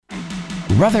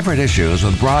Rutherford Issues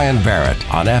with Brian Barrett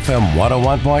on FM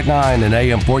 101.9 and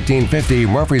AM 1450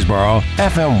 Murfreesboro,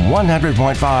 FM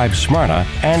 100.5 Smyrna,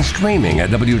 and streaming at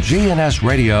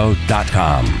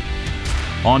WGNSradio.com.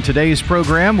 On today's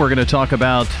program, we're going to talk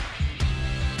about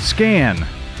SCAN,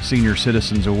 Senior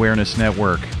Citizens Awareness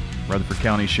Network, Rutherford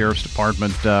County Sheriff's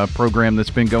Department program that's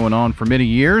been going on for many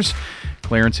years.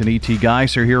 Clarence and E.T.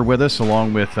 Geis are here with us,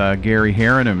 along with Gary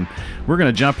Herron, and we're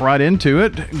going to jump right into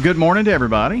it. Good morning to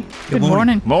everybody. Good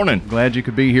morning. Morning. Glad you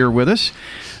could be here with us.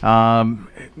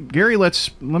 Gary, let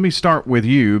me start with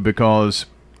you, because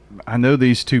I know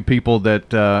these two people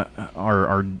that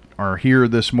are here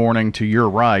this morning to your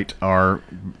right are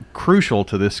crucial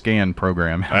to this SCAN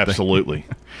program. Absolutely.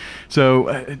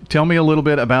 So tell me a little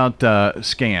bit about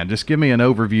SCAN. Just give me an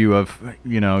overview of,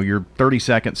 your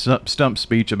 30-second stump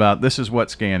speech about this is what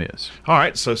SCAN is. All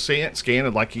right. So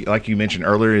SCAN, like you mentioned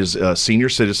earlier, is Senior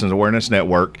Citizens Awareness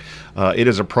Network. It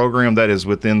is a program that is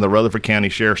within the Rutherford County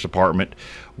Sheriff's Department,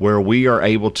 where we are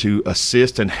able to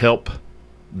assist and help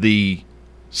the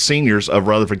seniors of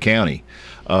Rutherford County.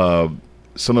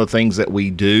 Some of the things that we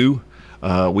do,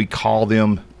 we call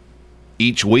them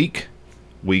each week.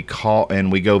 We call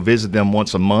and we go visit them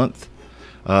once a month.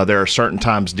 There are certain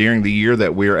times during the year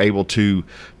that we are able to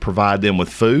provide them with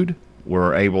food.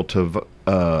 We're able to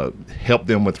help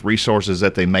them with resources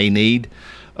that they may need.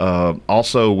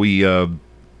 Also, we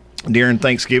during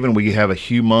Thanksgiving, we have a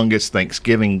humongous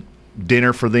Thanksgiving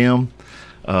dinner for them,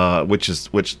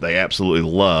 which they absolutely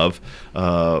love.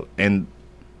 And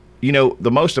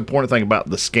the most important thing about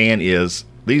the SCAN is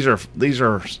these are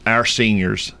our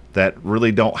seniors that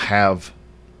really don't have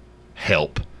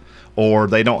help, or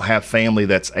they don't have family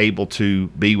that's able to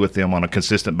be with them on a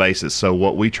consistent basis. So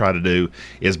what we try to do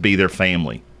is be their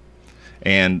family,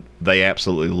 and they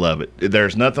absolutely love it.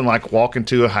 There's nothing like walking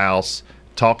to a house,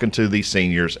 talking to these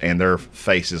seniors, and their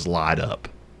faces light up.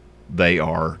 They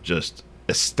are just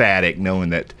ecstatic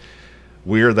knowing that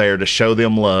we're there to show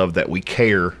them love, that we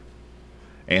care,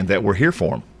 and that we're here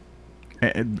for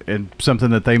them. And something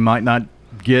that they might not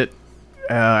get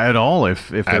at all if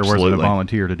there wasn't a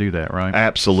volunteer to do that, right?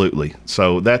 Absolutely.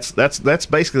 So that's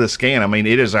basically the SCAN. I mean,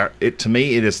 to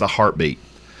me it is the heartbeat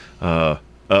of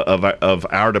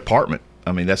our department.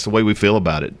 I mean, that's the way we feel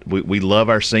about it. We love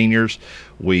our seniors.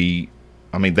 They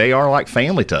are like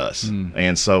family to us,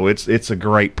 and so it's a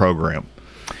great program.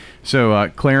 So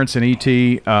Clarence and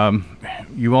E.T.,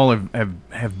 you all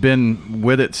have been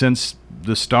with it since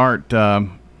the start.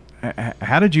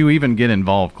 How did you even get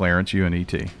involved, Clarence, you and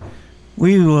E.T.?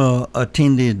 We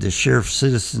attended the Sheriff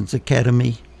Citizens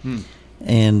Academy,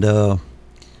 and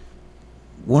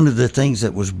one of the things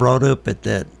that was brought up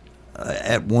at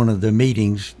one of the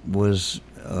meetings was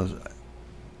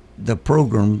the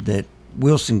program that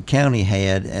Wilson County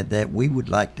had that we would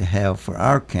like to have for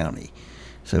our county.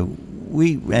 So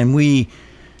we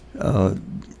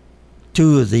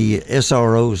two of the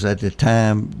SROs at the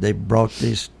time, they brought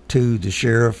this to the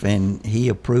sheriff and he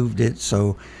approved it.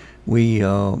 So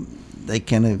they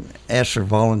kind of asked for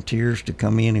volunteers to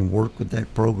come in and work with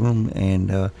that program,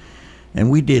 and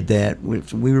we did that.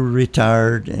 We were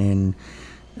retired, and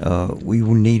we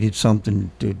needed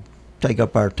something to take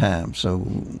up our time, so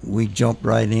we jumped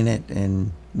right in it,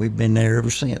 and we've been there ever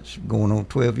since, going on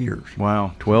 12 years.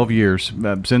 Wow, 12 years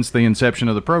since the inception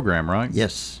of the program, right?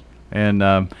 Yes. And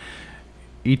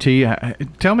E.T.,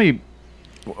 tell me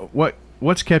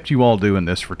what's kept you all doing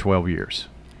this for 12 years?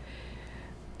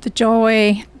 The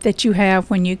joy that you have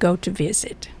when you go to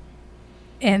visit,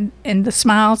 and the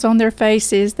smiles on their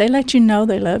faces, they let you know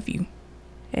they love you.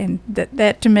 And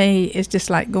that to me is just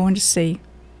like going to see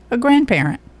a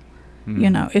grandparent.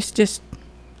 It's just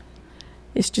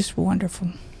wonderful.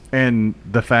 And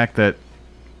the fact that,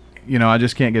 I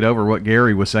just can't get over what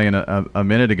Gary was saying a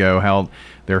minute ago, how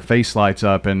their face lights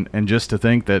up, and just to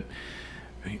think that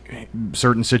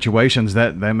certain situations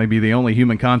that may be the only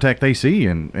human contact they see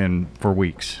in for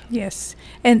weeks. Yes.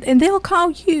 And they'll call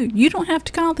you. You don't have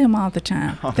to call them all the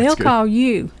time. They'll call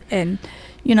you, and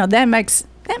that makes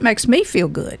me feel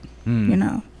good.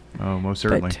 Oh, most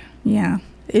certainly. But, yeah,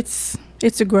 it's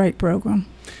a great program.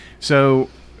 So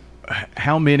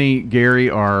how many, Gary,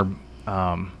 are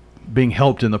being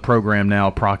helped in the program now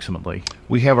approximately?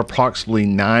 We have approximately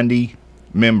 90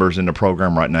 members in the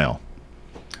program right now.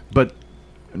 But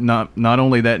not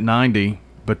only that 90,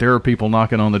 but there are people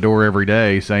knocking on the door every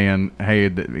day saying, hey,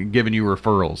 giving you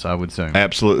referrals, I would say.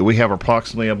 Absolutely. We have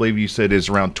approximately, I believe you said, is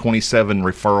around 27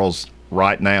 referrals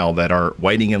right now that are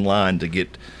waiting in line to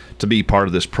be part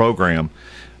of this program.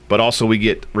 But also we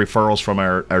get referrals from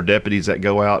our deputies that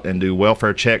go out and do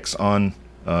welfare checks on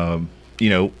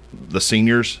the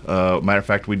seniors. Matter of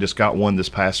fact, we just got one this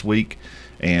past week,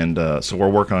 and so we're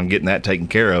working on getting that taken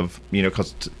care of.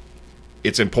 Because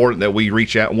it's important that we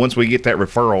reach out. Once we get that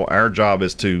referral, our job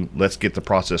is to let's get the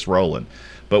process rolling.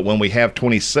 But when we have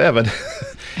 27,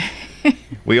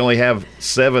 we only have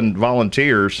 7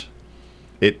 volunteers.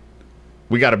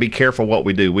 We got to be careful what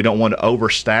we do. We don't want to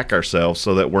overstack ourselves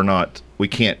so that we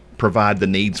can't provide the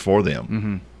needs for them.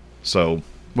 Mm-hmm. So,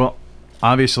 well,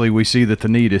 obviously we see that the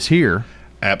need is here.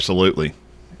 Absolutely.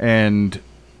 And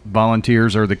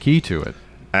volunteers are the key to it.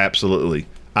 Absolutely.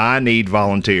 I need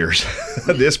volunteers.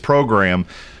 This program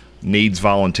needs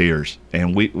volunteers,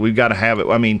 and we've got to have it.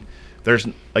 I mean,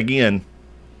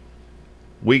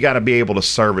 we got to be able to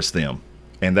service them,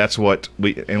 and that's what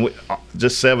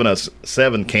just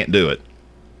 7 can't do it.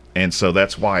 And so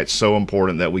that's why it's so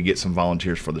important that we get some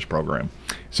volunteers for this program.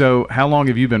 So how long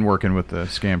have you been working with the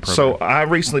SCAN program? So I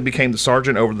recently became the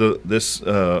sergeant over this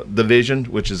division,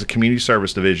 which is a community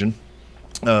service division.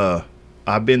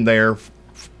 I've been there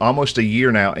almost a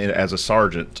year now as a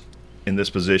sergeant in this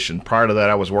position. Prior to that,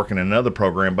 I was working in another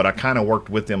program, but I kind of worked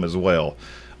with them as well.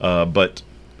 But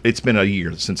it's been a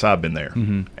year since I've been there.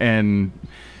 Mm-hmm. And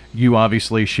you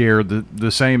obviously share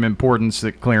the same importance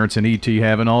that Clarence and ET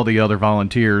have and all the other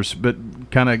volunteers, but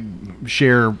kind of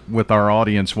share with our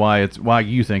audience why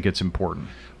you think it's important.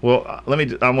 Well,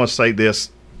 I want to say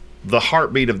this. The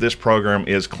heartbeat of this program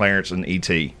is Clarence and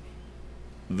ET.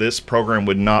 This program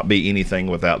would not be anything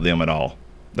without them at all.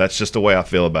 That's just the way I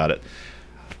feel about it.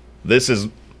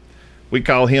 We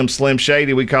call him Slim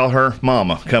Shady. We call her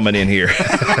Mama coming in here.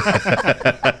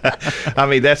 I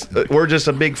mean, we're just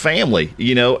a big family,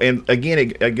 And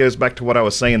again, it goes back to what I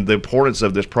was saying. The importance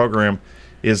of this program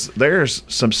is there's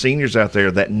some seniors out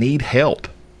there that need help,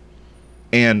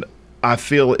 and I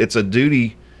feel it's a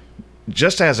duty,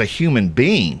 just as a human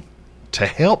being, to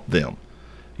help them.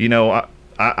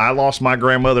 I lost my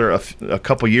grandmother a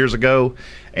couple years ago,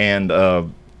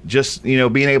 and just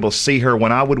being able to see her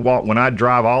when I'd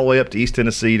drive all the way up to East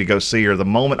Tennessee to go see her, the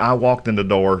moment I walked in the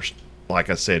door, like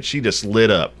I said, she just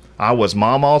lit up. I was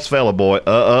Mama's fella boy.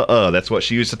 That's what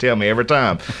she used to tell me every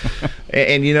time.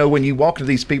 and when you walk to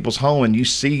these people's home and you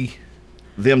see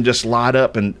them just light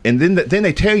up, and then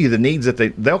they tell you the needs that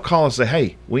they'll call and say,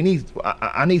 hey,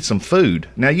 I need some food.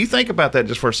 Now you think about that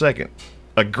just for a second.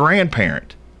 A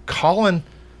grandparent calling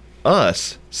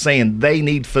us saying they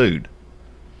need food.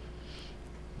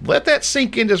 Let that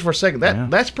sink in just for a second.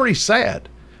 That's pretty sad.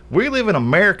 We live in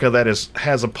America that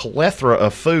has a plethora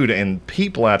of food and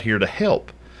people out here to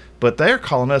help, but they're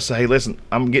calling us to say, hey, listen,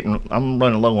 I'm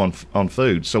running low on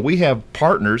food. So we have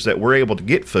partners that we're able to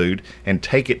get food and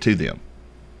take it to them.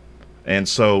 And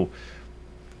so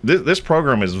this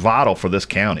program is vital for this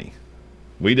county.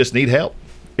 We just need help.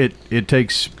 It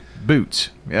takes boots.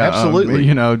 Absolutely.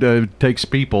 It takes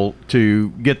people to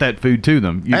get that food to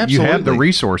them. You have the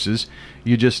resources.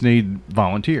 You just need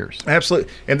volunteers.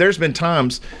 Absolutely. And there's been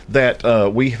times that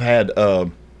we've had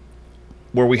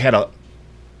where we had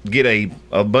get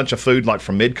a bunch of food, like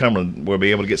from Mid-Cumberland, we'll be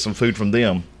able to get some food from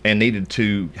them, and needed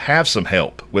to have some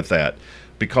help with that.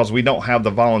 Because we don't have the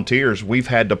volunteers, we've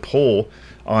had to pull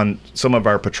on some of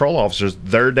our patrol officers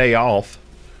their day off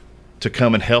to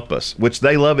come and help us, which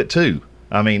they love it too.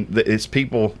 I mean, it's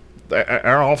people,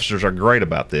 our officers are great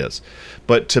about this.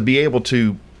 But to be able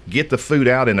to get the food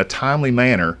out in a timely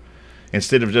manner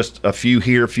instead of just a few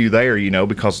here, a few there,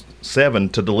 because 7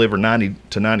 to deliver 90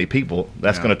 to 90 people,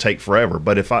 that's going to take forever.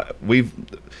 But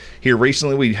here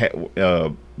recently,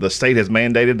 the state has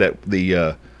mandated that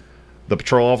the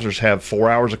patrol officers have 4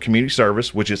 hours of community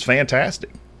service, which is fantastic,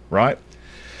 right?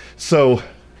 So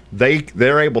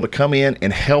they're able to come in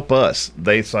and help us.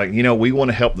 It's like, we want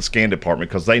to help the SCAN department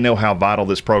because they know how vital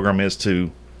this program is to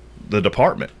the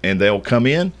department, and they'll come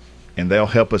in and they'll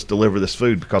help us deliver this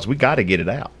food because we got to get it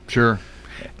out. Sure.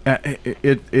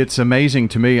 It's amazing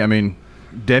to me. I mean,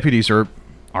 deputies are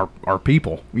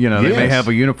people. They may have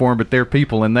a uniform, but they're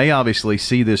people, and they obviously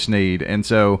see this need. And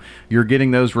so you're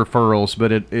getting those referrals,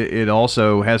 but it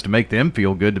also has to make them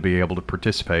feel good to be able to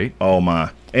participate. Oh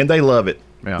my! And they love it.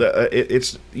 Yeah.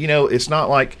 It's it's not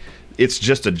like it's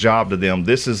just a job to them.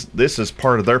 This is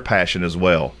part of their passion as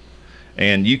well.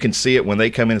 And you can see it when they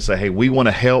come in and say, hey, we want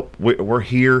to help. We're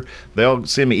here. They'll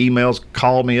send me emails,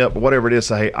 call me up, whatever it is,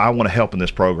 say, hey, I want to help in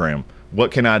this program. What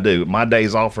can I do? My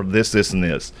day's off for this, and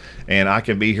this. And I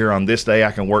can be here on this day.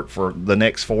 I can work for the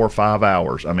next 4 or 5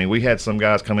 hours. I mean, we had some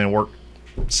guys come in and work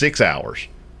 6 hours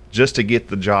just to get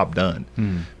the job done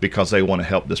because they want to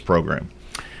help this program.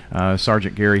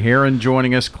 Sergeant Gary Herron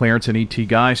joining us, Clarence and E.T.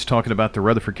 Geist, talking about the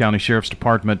Rutherford County Sheriff's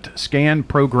Department SCAN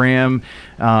program.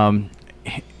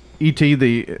 E.T.,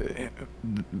 the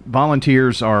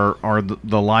volunteers are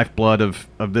the lifeblood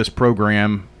of this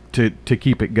program to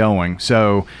keep it going.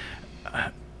 So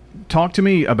talk to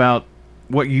me about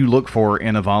what you look for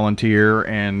in a volunteer,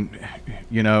 and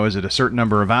is it a certain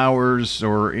number of hours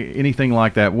or anything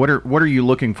like that? What are you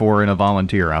looking for in a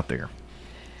volunteer out there?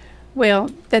 Well,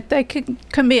 that they could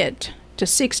commit to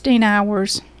 16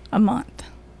 hours a month.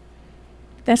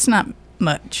 That's not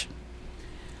much,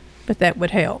 but that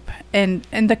would help. And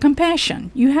the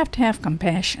compassion. You have to have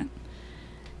compassion.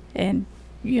 And,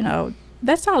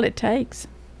 that's all it takes.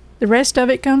 The rest of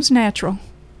it comes natural.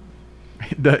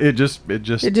 It does.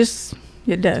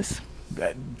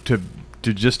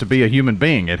 To be a human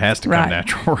being, it has to come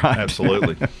natural, right?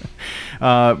 Absolutely.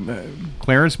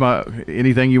 Clarence,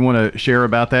 anything you want to share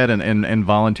about that and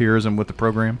volunteerism with the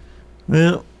program?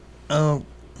 Well,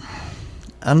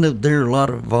 I know there are a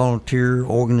lot of volunteer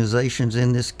organizations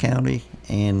in this county,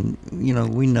 and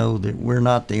we know that we're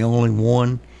not the only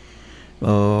one,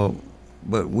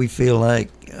 but we feel like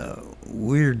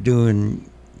we're doing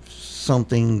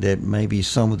something that maybe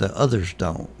some of the others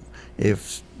don't.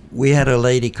 If we had a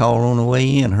lady call on the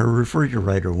way in, her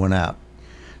refrigerator went out.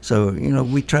 So,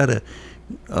 we try to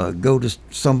go to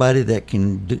somebody that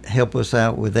can help us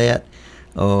out with that.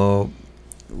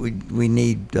 We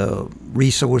need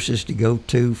resources to go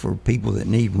to for people that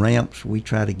need ramps. We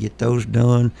try to get those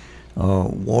done.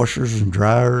 Washers and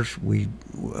dryers, big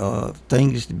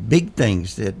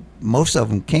things that most of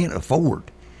them can't afford.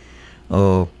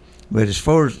 But as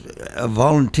far as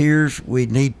volunteers, we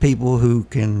need people who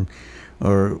can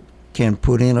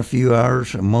put in a few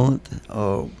hours a month,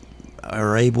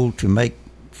 are able to make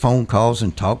phone calls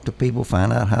and talk to people,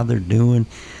 find out how they're doing,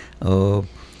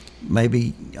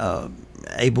 maybe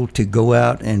able to go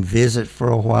out and visit for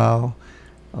a while,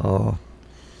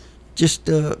 just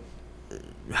to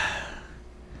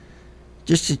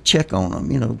check on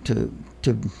them,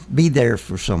 to be there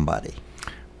for somebody.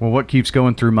 Well, what keeps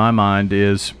going through my mind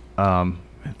is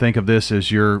think of this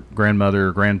as your grandmother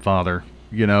or grandfather,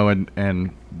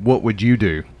 and what would you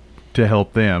do to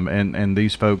help them? And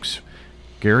these folks,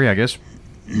 Gary, I guess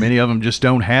many of them just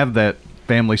don't have that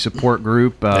family support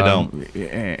group. They don't.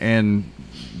 And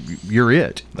you're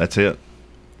it. That's it.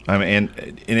 I mean,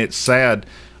 and it's sad.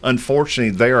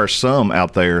 Unfortunately, there are some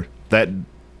out there that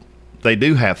they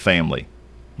do have family,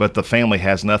 but the family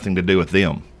has nothing to do with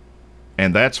them.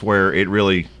 And that's where it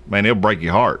really, it'll break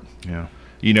your heart. Yeah.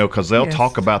 Because they'll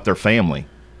talk about their family,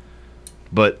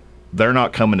 but they're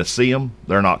not coming to see them.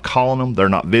 They're not calling them. They're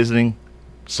not visiting.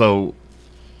 So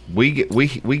we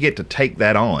get to take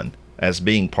that on as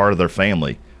being part of their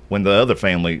family when the other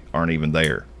family aren't even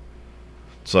there.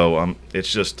 So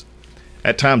it's just,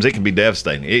 at times it can be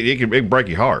devastating. It can break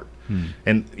your heart.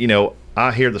 And,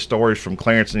 I hear the stories from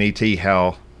Clarence and E.T.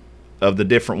 how, of the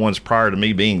different ones prior to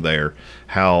me being there,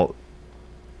 how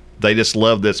they just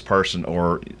love this person,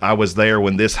 or I was there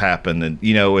when this happened, and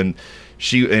and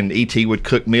she and E.T. would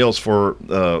cook meals for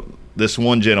this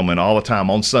one gentleman all the time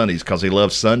on Sundays because he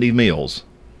loves Sunday meals,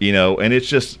 and it's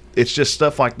just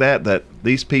stuff like that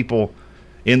these people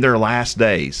in their last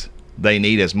days, they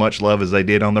need as much love as they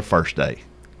did on their first day.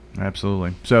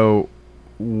 Absolutely. So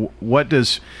what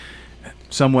does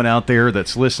someone out there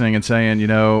that's listening and saying,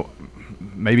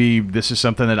 maybe this is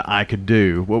something that I could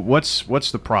do?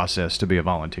 What's the process to be a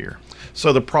volunteer?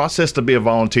 So the process to be a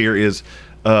volunteer is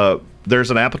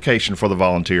there's an application for the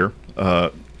volunteer.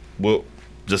 You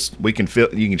can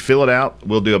fill it out.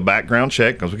 We'll do a background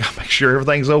check because we got to make sure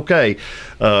everything's okay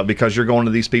because you're going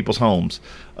to these people's homes.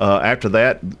 After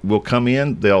that, we'll come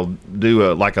in. They'll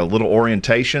do a little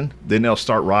orientation. Then they'll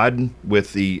start riding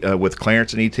with with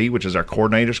Clarence and E.T., which is our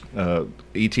coordinators.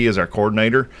 E.T. is our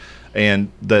coordinator,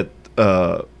 and that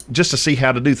just to see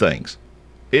how to do things.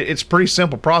 It's a pretty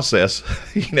simple process,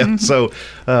 Mm-hmm. So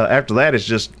after that, it's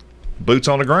just boots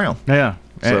on the ground. Yeah.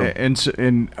 So,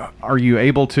 and are you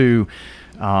able to,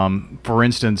 for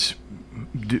instance,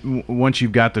 once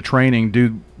you've got the training,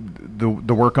 do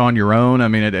the work on your own?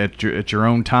 At your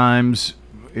own times.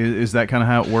 Is that kind of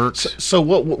how it works? So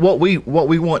what we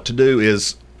want to do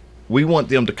is we want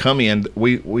them to come in.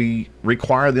 We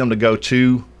require them to go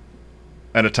 2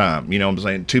 at a time. I'm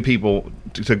saying 2 people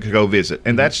to go visit,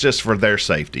 and that's just for their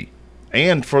safety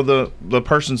and for the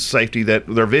person's safety that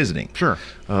they're visiting. Sure.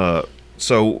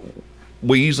 So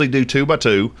we usually do 2 by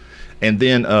 2, and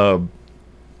then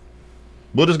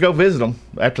we'll just go visit them.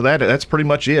 After that, that's pretty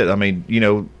much it.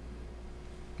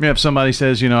 If somebody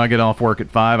says, I get off work at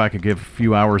 5, I could give a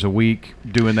few hours a week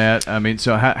doing that.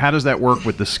 So how does that work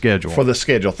with the schedule? For the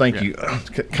schedule, thank you.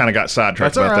 Kind of got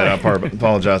sidetracked about that. I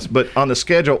apologize. But on the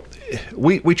schedule,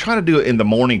 we try to do it in the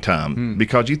morning time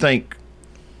because you think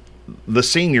the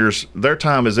seniors, their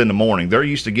time is in the morning. They're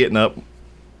used to getting up,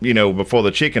 before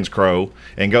the chickens crow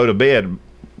and go to bed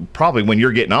probably when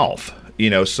you're getting off,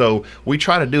 So we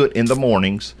try to do it in the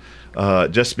mornings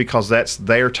just because that's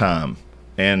their time.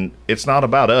 And it's not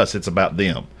about us, it's about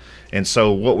them. And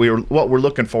so what we're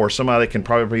looking for is somebody that can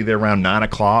probably be there around 9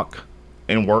 o'clock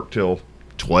and work till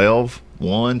 12,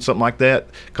 1, something like that,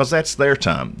 because that's their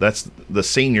time. That's the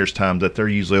seniors' time that they're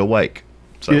usually awake.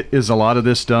 So Is a lot of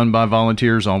this done by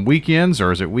volunteers on weekends,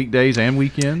 or is it weekdays and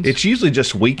weekends? it's usually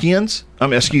just weekends.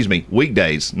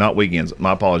 Weekdays, not weekends.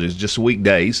 My apologies, just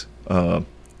weekdays.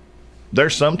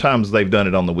 There's sometimes they've done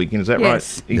it on the weekend. Is that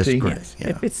Yes. right, E.T.? That's correct. Yeah.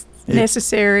 If it's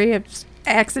necessary, if it's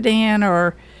accident,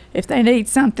 or if they need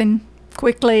something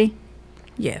quickly,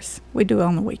 yes, we do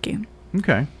on the weekend.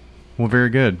 Okay. Well, very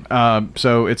good.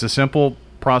 So it's a simple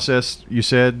process, you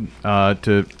said,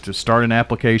 to start an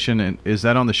application. And is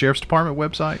that on the Sheriff's Department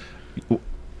website?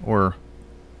 Or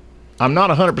I'm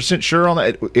not 100% sure on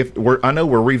that. I know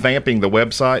we're revamping the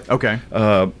website. okay.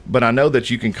 But I know that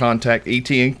you can contact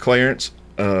ET and Clarence.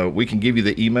 We can give you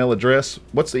the email address.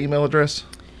 What's the email address?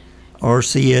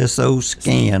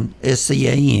 RCSOScan,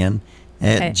 SCAN,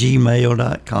 at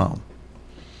gmail.com.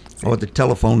 Or the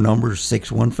telephone number is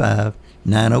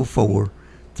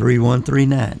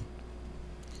 615-904-3139.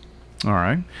 All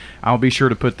right. I'll be sure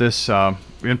to put this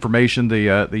information,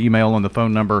 the email and the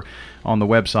phone number on the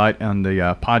website and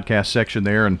the podcast section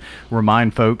there, and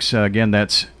remind folks, again,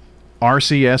 that's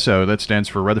RCSO, that stands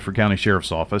for Rutherford County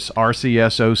Sheriff's Office,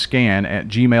 RCSOScan at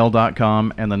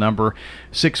gmail.com, and the number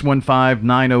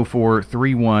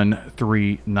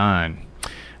 615-904-3139.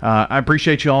 I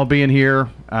appreciate you all being here.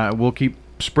 We'll keep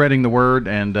spreading the word,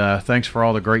 and thanks for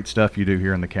all the great stuff you do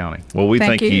here in the county. Well, we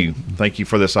Thank thank you. you. Thank you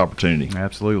for this opportunity.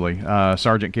 Absolutely.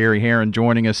 Sergeant Gary Herron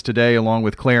joining us today, along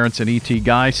with Clarence and E.T.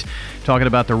 Geis, talking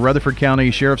about the Rutherford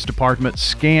County Sheriff's Department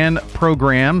SCAN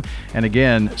program. And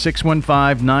again,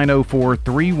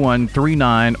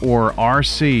 615-904-3139 or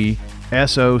rcsoscan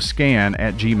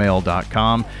at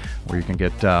gmail.com, where you can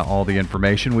get all the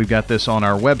information. We've got this on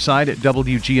our website at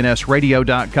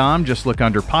wgnsradio.com. Just look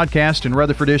under podcast and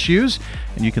Rutherford Issues,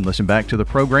 and you can listen back to the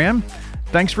program.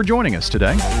 Thanks for joining us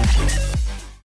today.